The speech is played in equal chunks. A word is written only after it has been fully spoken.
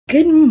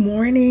Good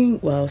morning.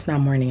 Well, it's not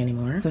morning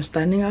anymore. So I'm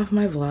starting off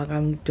my vlog.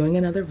 I'm doing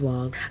another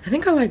vlog. I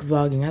think I like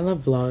vlogging. I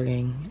love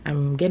vlogging.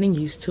 I'm getting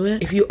used to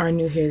it. If you are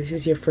new here, this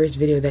is your first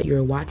video that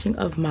you're watching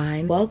of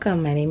mine.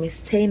 Welcome. My name is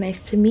Tay.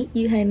 Nice to meet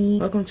you, honey.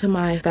 Welcome to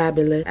my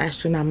fabulous,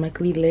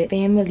 astronomically lit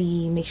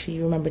family. Make sure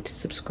you remember to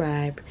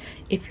subscribe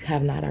if you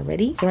have not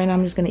already. So right now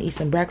I'm just gonna eat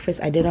some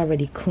breakfast. I did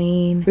already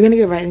clean. We're gonna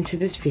get right into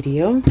this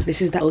video.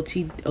 This is the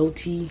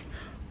OOTD.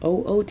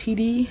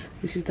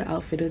 This is the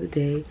outfit of the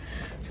day.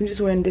 So I'm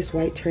just wearing this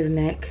white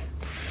turtleneck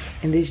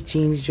and this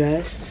jeans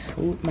dress.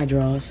 Ooh, my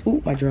drawers.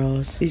 Ooh, my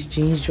drawers. This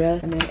jeans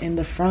dress. And then in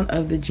the front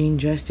of the jean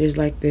dress, there's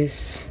like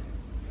this,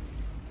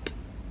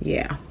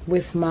 yeah,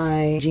 with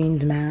my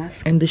jeans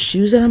mask. And the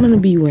shoes that I'm gonna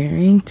be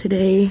wearing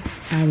today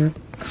are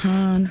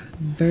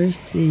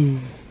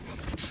Converses.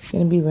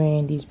 Gonna be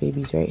wearing these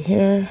babies right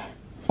here.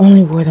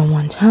 Only wore them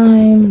one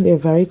time. They're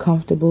very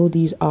comfortable.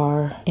 These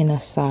are in a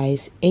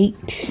size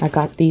 8. I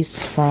got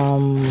these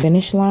from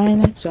Finish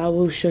Line. So I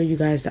will show you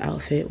guys the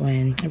outfit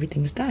when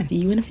everything is done. See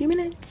you in a few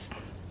minutes.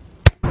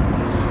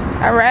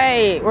 All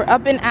right, we're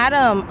up and at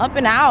 'em, up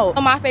and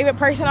out. My favorite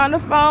person on the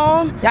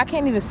phone, y'all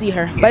can't even see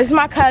her, but it's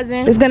my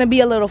cousin. It's gonna be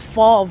a little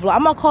fall vlog.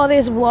 I'm gonna call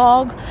this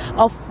vlog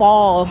a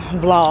fall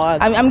vlog.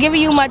 I'm giving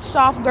you much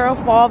soft girl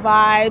fall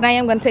vibe. I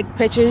am gonna take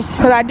pictures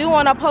because I do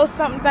want to post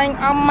something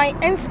on my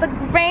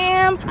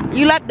Instagram.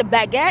 You like the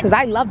baguette? Because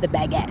I love the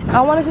baguette.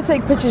 I wanted to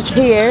take pictures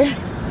here,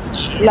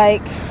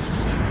 like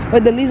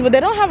with the leaves, but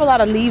they don't have a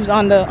lot of leaves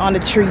on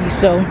the trees,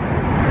 so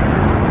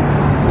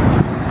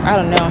I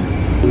don't know.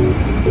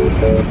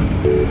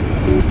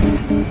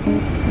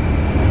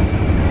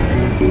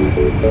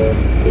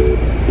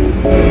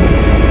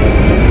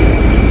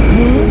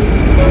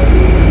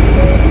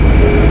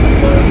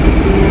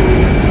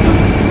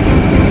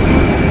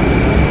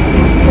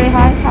 Say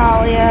hi,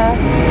 Talia.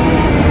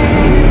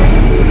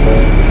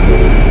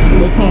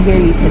 They can't hear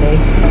you today.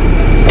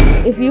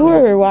 If you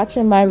were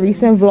watching my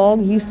recent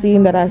vlog, you've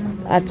seen that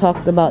I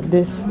talked about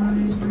this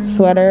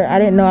sweater. I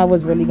didn't know I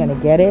was really gonna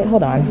get it.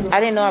 Hold on. I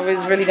didn't know I was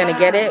really gonna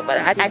get it, but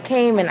I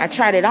came and I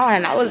tried it on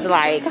and I was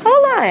like,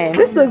 hold on,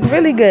 this looks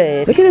really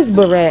good. Look at this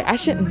beret. I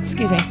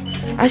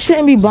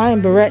shouldn't be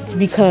buying berets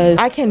because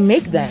I can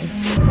make them.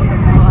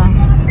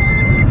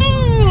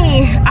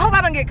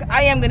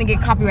 I am gonna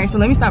get copyright, so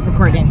let me stop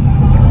recording.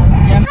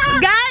 Guys,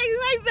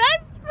 my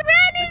best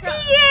friend is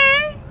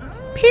here.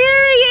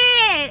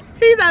 Period.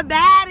 She's a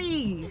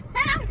baddie.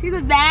 She's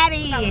a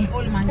baddie.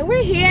 And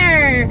we're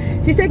here.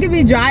 She's taking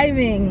me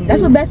driving.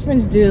 That's what best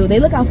friends do. They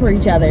look out for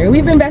each other.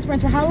 We've been best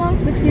friends for how long?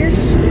 6 years?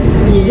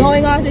 Yeah.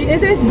 Going on 6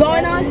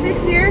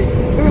 years?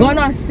 Going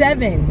on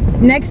 7.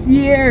 Next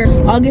year,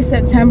 August,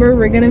 September,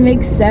 we're gonna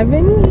make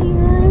 7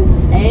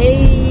 years.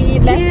 Hey,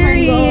 best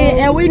friend goals.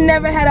 And we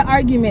never had an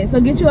argument. So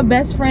get you a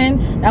best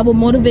friend that will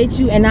motivate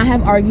you and not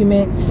have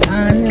arguments.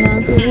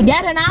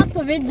 Get an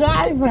Activate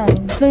driver.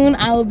 Soon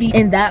I will be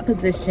in that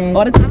position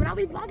all the time and I'll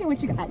be vlogging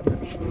with you guys.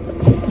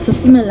 So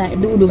smell like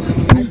doodoo.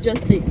 I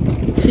just say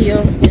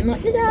chill. You know,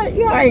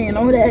 you already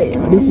know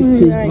that. This is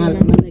too. My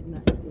leg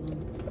not.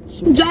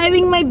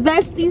 Driving my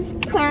bestie's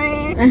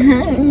car.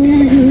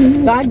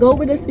 God go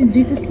with us in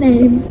Jesus'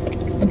 name.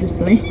 I'm just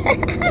playing.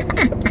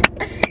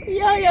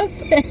 Yo, your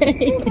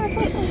face.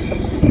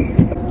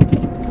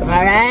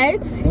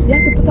 Alright. You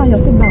have to put on your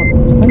seatbelt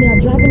when you are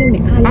driving in the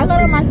car. I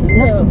got on my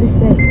seatbelt. This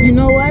say. You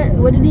know what?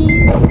 What it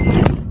is?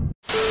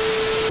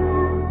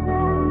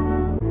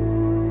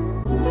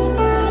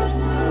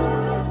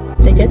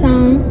 Take your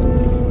time.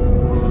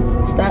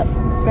 Stop.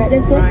 Right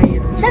this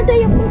way. Shut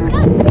your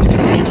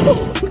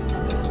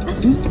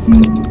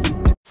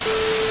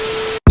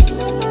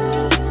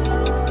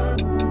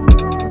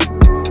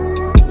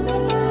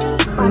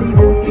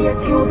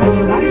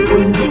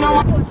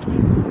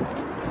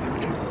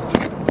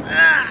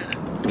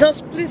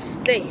just please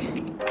stay.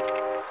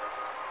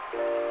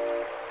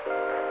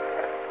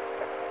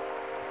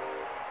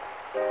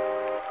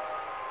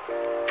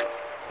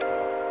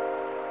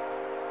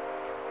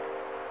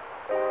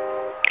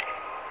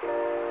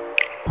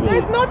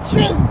 There's no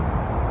trees.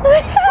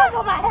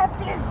 Over my head,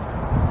 please.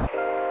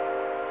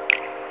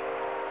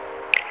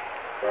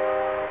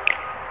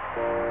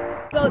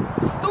 So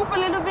stoop a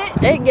little bit.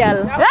 Hey,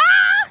 girl.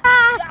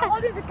 I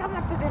wanted to come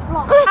up to the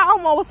floor. I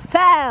almost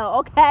fell,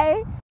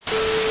 okay?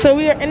 So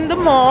we are in the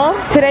mall.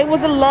 Today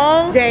was a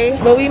long day,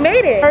 but we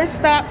made it. First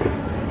stop,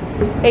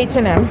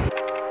 H&M.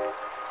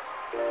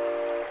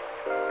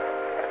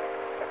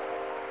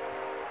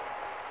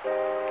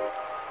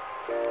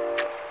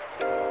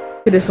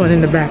 Look at this one in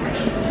the back.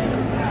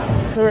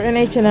 So we're in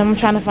H&M. I'm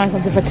trying to find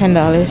something for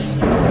 $10.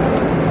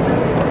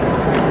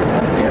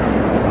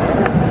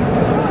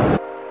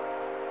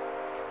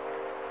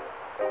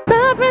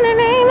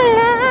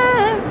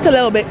 It's a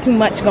little bit too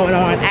much going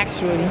on,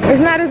 actually. There's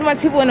not as much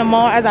people in the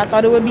mall as I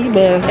thought it would be,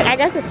 but I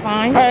guess it's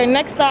fine. All right,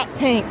 next stop,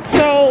 Pink.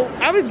 So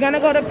I was gonna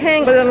go to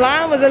Pink, but the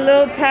line was a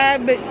little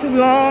tad bit too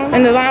long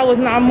and the line was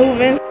not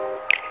moving.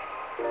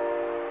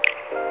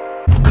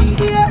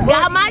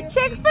 Got my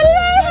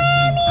Chick-fil-A,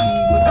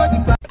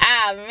 honey.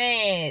 Ah,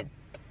 man.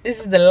 This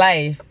is the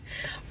life.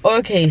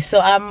 Okay, so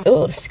I'm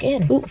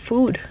skin. Ooh,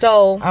 food.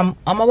 So I'm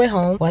on my way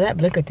home. Wow, that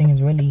blinker thing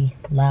is really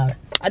loud.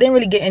 I didn't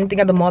really get anything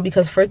at the mall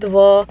because first of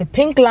all, the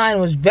pink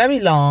line was very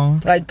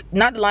long. Like,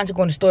 not the line to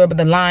go in the store, but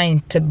the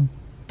line to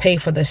pay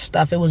for the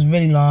stuff. It was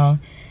really long.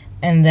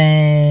 And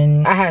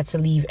then I had to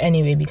leave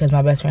anyway because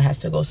my best friend has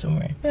to go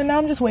somewhere. And now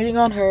I'm just waiting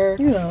on her,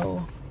 you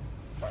know.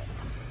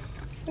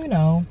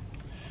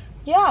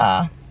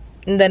 Yeah.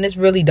 And then it's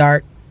really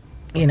dark,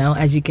 you know,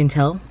 as you can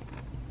tell.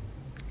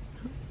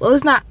 Well,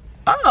 it's not.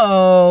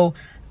 Oh,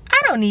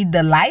 I don't need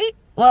the light.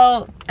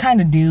 Well,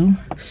 kind of do.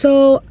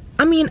 So,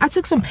 I mean, I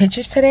took some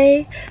pictures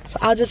today, so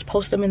I'll just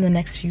post them in the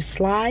next few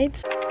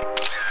slides.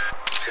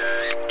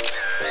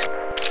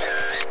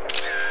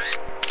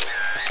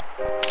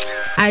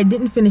 I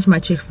didn't finish my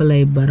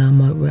Chick-fil-A, but I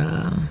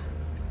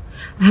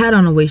had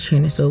on a waist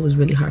trainer, so it was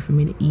really hard for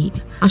me to eat.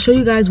 I'll show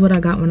you guys what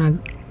I got when I...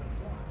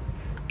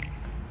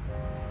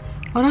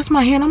 Oh, that's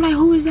my hand. I'm like,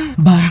 who is that?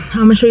 But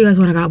I'm gonna show you guys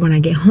what I got when I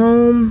get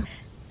home.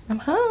 I'm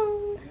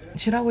home.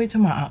 Should I wait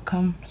till my aunt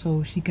comes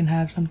so she can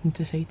have something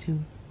to say too?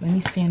 Let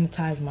me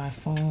sanitize my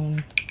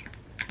phone,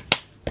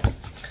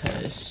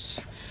 because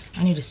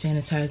I need to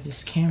sanitize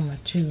this camera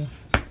too,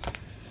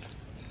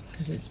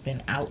 because it's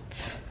been out.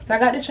 So I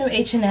got this from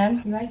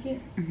H&M. You like it?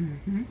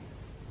 Mm-hmm.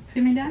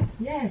 Give me that?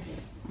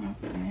 Yes.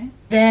 Okay.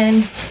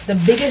 Then the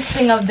biggest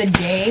thing of the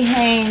day,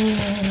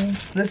 hey,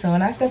 listen,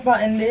 when I step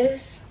out in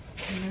this,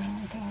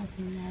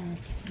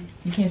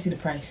 you can't see the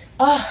price.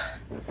 Oh,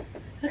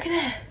 look at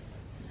that.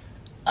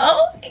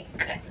 Oh my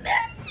goodness.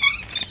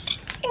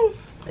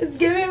 It's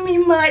giving me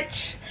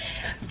much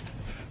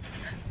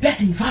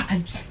Betty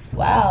vibes.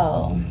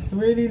 Wow,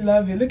 really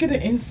love it. Look at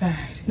the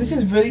inside. This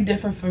is really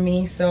different for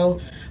me, so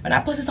when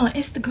I post this on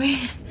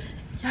Instagram,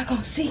 y'all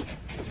gonna see.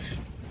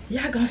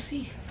 Y'all gonna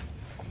see.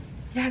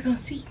 Y'all gonna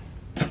see.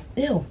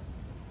 Ew.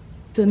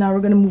 So now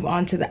we're gonna move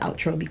on to the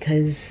outro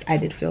because I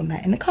did film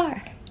that in the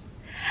car.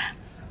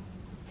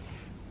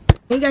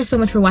 Thank you guys so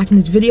much for watching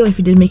this video. If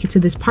you did make it to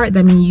this part,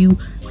 that means you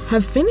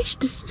have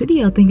finished this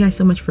video. Thank you guys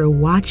so much for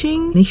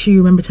watching. Make sure you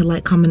remember to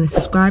like, comment, and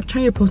subscribe.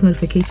 Turn your post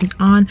notifications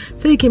on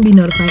so you can be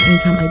notified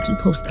anytime I do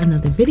post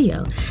another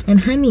video. And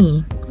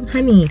honey,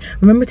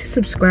 remember to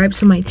subscribe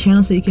to my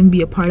channel so you can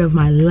be a part of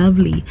my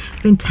lovely,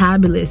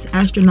 fantabulous,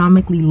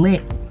 astronomically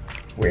lit,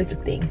 where's the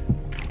thing?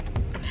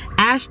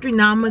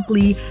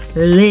 Astronomically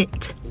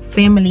lit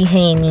family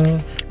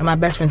hanging. And my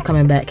best friend's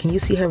coming back. Can you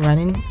see her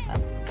running?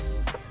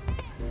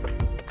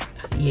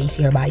 Yeah, you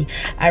see her body.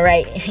 All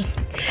right.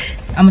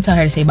 I'm gonna tell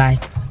her to say bye.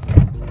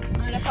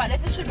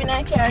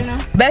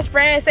 Best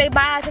friend, say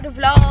bye to the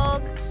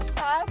vlog.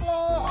 Bye,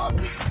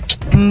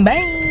 vlog.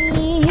 Bye.